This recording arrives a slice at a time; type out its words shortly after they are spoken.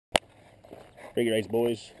Friggin' Rice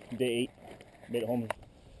boys, day 8, made it home.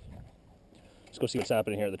 Let's go see what's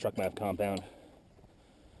happening here at the TruckMafk compound.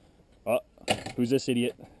 Oh, who's this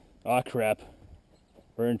idiot? Aw, crap.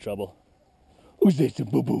 We're in trouble. Who's this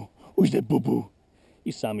boo-boo? Who's that boo-boo?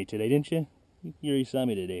 You saw me today, didn't you? You already saw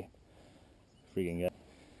me today. Freaking guy.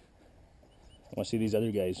 I want to see these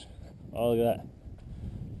other guys. Oh, look at that.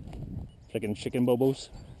 Freaking chicken bobos.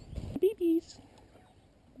 Beepies.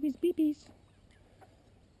 These beepies.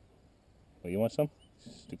 Oh, you want some?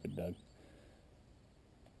 Stupid dog.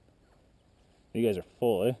 You guys are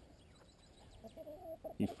full, eh?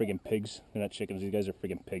 You friggin' pigs. They're not chickens, these guys are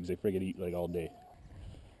friggin' pigs. They friggin' eat like all day.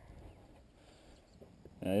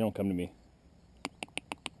 They don't come to me.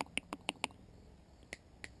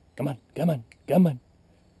 Come on, come on, come on.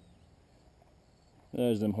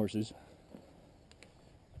 There's them horses.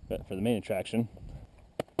 But for the main attraction,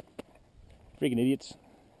 friggin' idiots.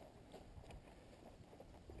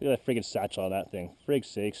 Look at that friggin' satchel on that thing. Frig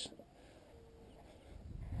sakes.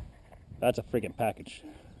 That's a friggin' package.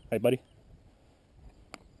 Hey, buddy.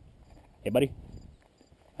 Hey, buddy.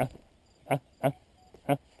 Huh? Huh? Huh?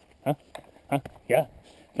 Huh? Huh? Huh? Yeah?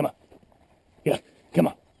 Come on. Yeah, come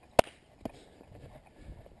on.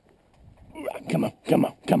 Come on, come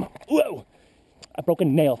on, come on. Whoa! I broke a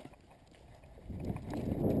nail.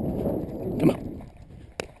 Come on.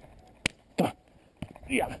 Come on.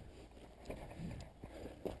 Yeah.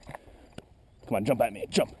 Come on, jump at me.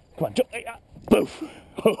 Jump. Come on, jump. Boof.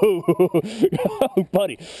 Oh,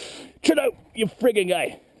 buddy. Chill out, you friggin'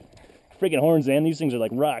 guy. Friggin' horns, man. These things are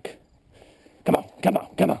like rock. Come on, come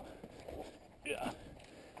on, come on. Yeah.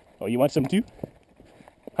 Oh, you want some too?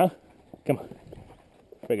 Huh? Come on.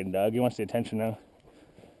 Friggin' dog, he wants the attention now.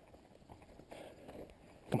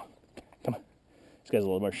 Come on, come on. This guy's a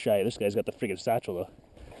little more shy. This guy's got the friggin' satchel though.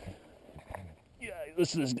 Yeah,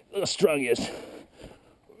 listen to how strong he is.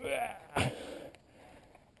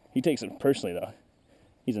 He takes it personally though.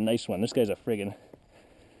 He's a nice one. This guy's a friggin'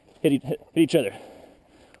 hit each other.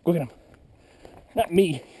 Go get him. Not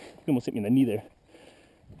me. He almost hit me in the knee there.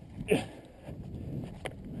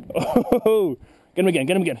 Oh, get him again,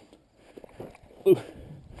 get him again. Ooh.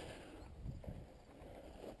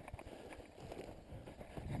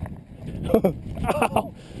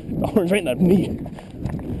 Ow! The horn's right in the knee.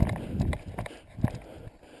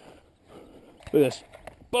 Look at this.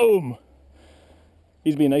 Boom!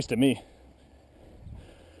 He's being nice to me.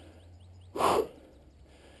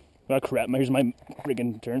 Oh crap, here's my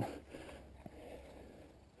friggin' turn.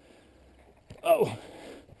 Oh!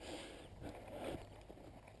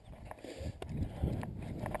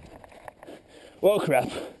 Oh crap.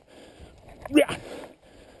 Yeah.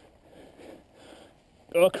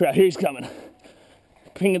 Oh crap, here he's coming.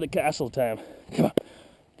 King of the castle time. Come on.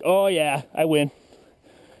 Oh yeah, I win.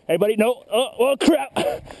 Everybody, no. Oh crap.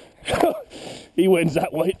 He wins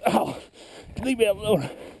that way. Oh, leave me alone.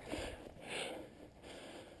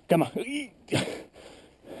 Come on.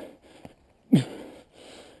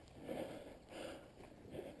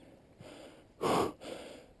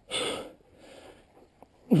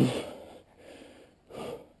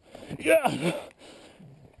 Yeah.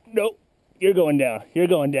 Nope. You're going down. You're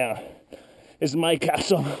going down. This is my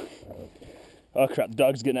castle. Oh crap, the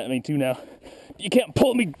dog's getting at me too now. You can't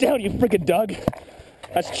pull me down, you freaking dog.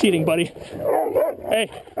 That's cheating, buddy. Hey,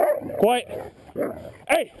 quiet.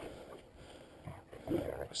 Hey.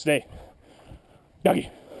 Stay. Doggy.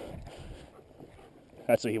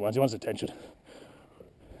 That's what he wants. He wants attention.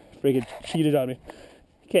 Freaking cheated on me.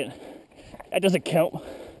 Can't. That doesn't count.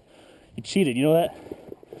 You cheated, you know that?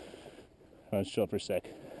 Let's chill for a sec.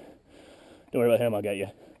 Don't worry about him, I'll get you.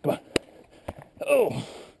 Come on. Oh!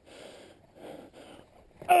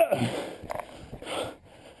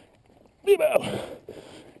 Leave out!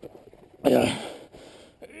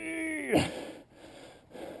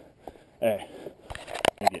 Hey.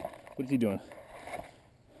 What is he doing?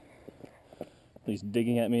 He's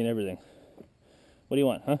digging at me and everything. What do you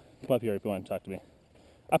want, huh? Come up here if you want to talk to me.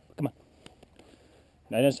 Up, come on.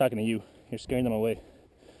 No, I'm just talking to you. You're scaring them away.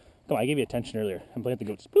 Come on, I gave you attention earlier. I'm playing with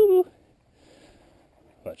the goats. Boo-boo!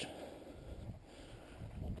 Watch.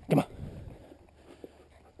 Come on.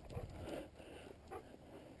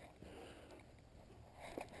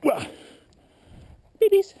 Wah.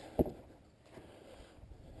 Babies.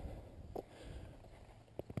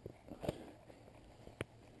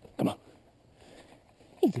 Come on.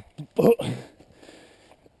 Oh.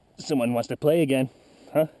 Someone wants to play again,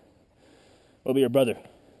 huh? We'll be your brother. Look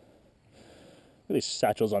at these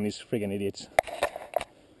satchels on these friggin' idiots.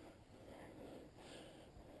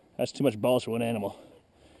 That's too much balls for one animal.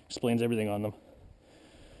 Explains everything on them.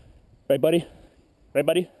 Right, buddy? Right,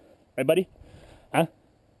 buddy? Right, buddy? Huh?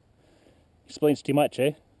 Explains too much,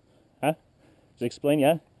 eh? Huh? Does it explain,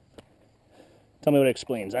 yeah? Tell me what it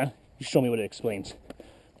explains, huh? You show me what it explains.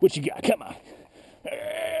 What you got? Come on.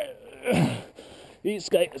 This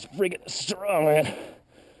guy is friggin' strong, man.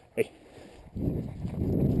 Hey.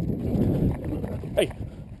 Hey.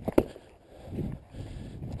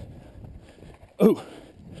 Ooh.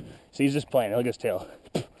 See, he's just playing. Look at his tail.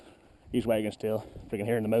 He's wagging his tail. Freaking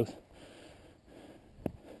hair in the mouth.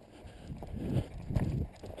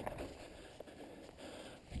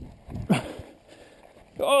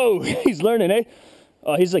 Oh, he's learning, eh?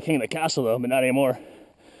 Oh, he's like king of the castle, though, but not anymore.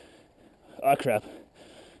 Oh, crap.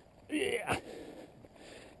 Yeah.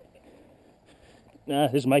 Nah,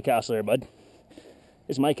 this is my castle here, bud.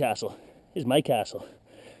 This is my castle. This is my castle.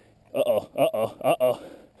 Uh-oh, uh-oh, uh-oh.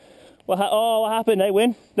 What happened? Did I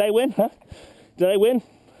win? Did I win, huh? Did I win?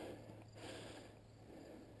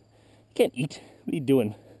 You can't eat. What are you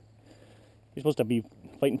doing? You're supposed to be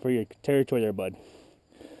fighting for your territory there, bud.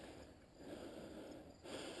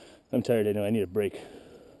 I'm tired, I know. I need a break.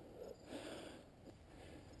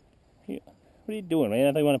 What are you doing, man?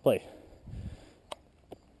 I thought you want to play.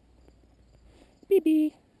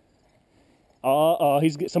 Beep. Oh,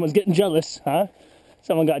 someone's getting jealous, huh?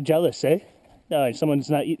 Someone got jealous, eh? No, someone's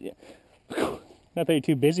not eating. Not that you're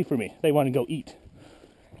too busy for me. They want to go eat.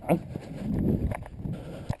 Huh?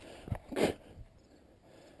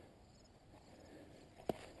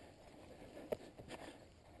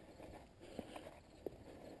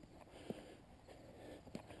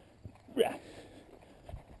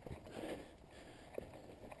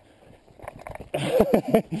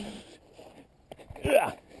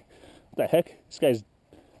 What the heck? This guy's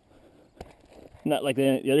not like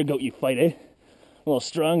the other goat you fight, eh? A little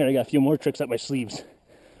stronger. I got a few more tricks up my sleeves.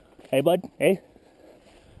 Hey, bud? Hey?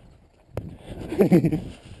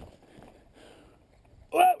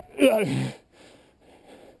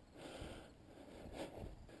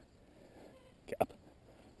 Cap.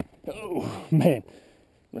 Oh, man.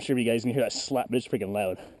 I'm not sure if you guys can hear that slap, but it's freaking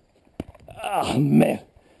loud. Oh, man.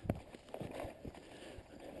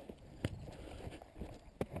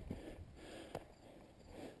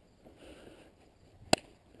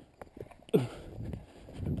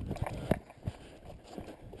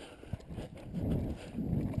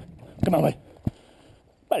 Come on,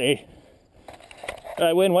 buddy. Did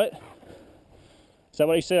I win, what? Is that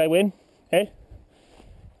what you said, I win? Hey?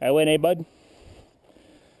 I win, eh, bud?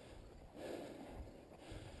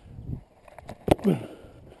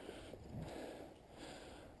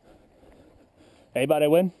 Hey, bud, I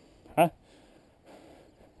win? Huh?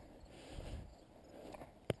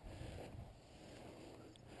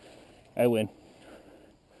 I win.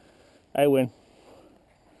 I win.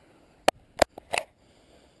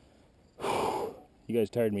 You guys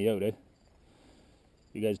tired me out, eh?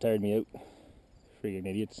 You guys tired me out. Friggin'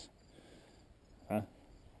 idiots. Huh?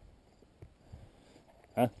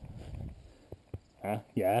 Huh? Huh?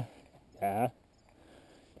 Yeah? Yeah?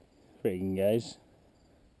 Friggin' guys.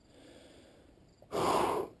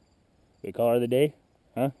 We call her the day?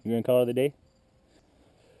 Huh? You gonna call her the day?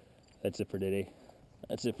 That's it for today.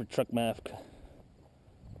 That's it for TruckMafk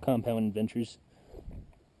Compound Adventures.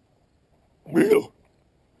 Real.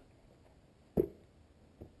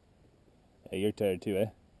 Hey, you're tired too, eh?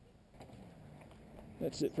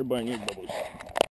 That's it for Barnyard Bubbles.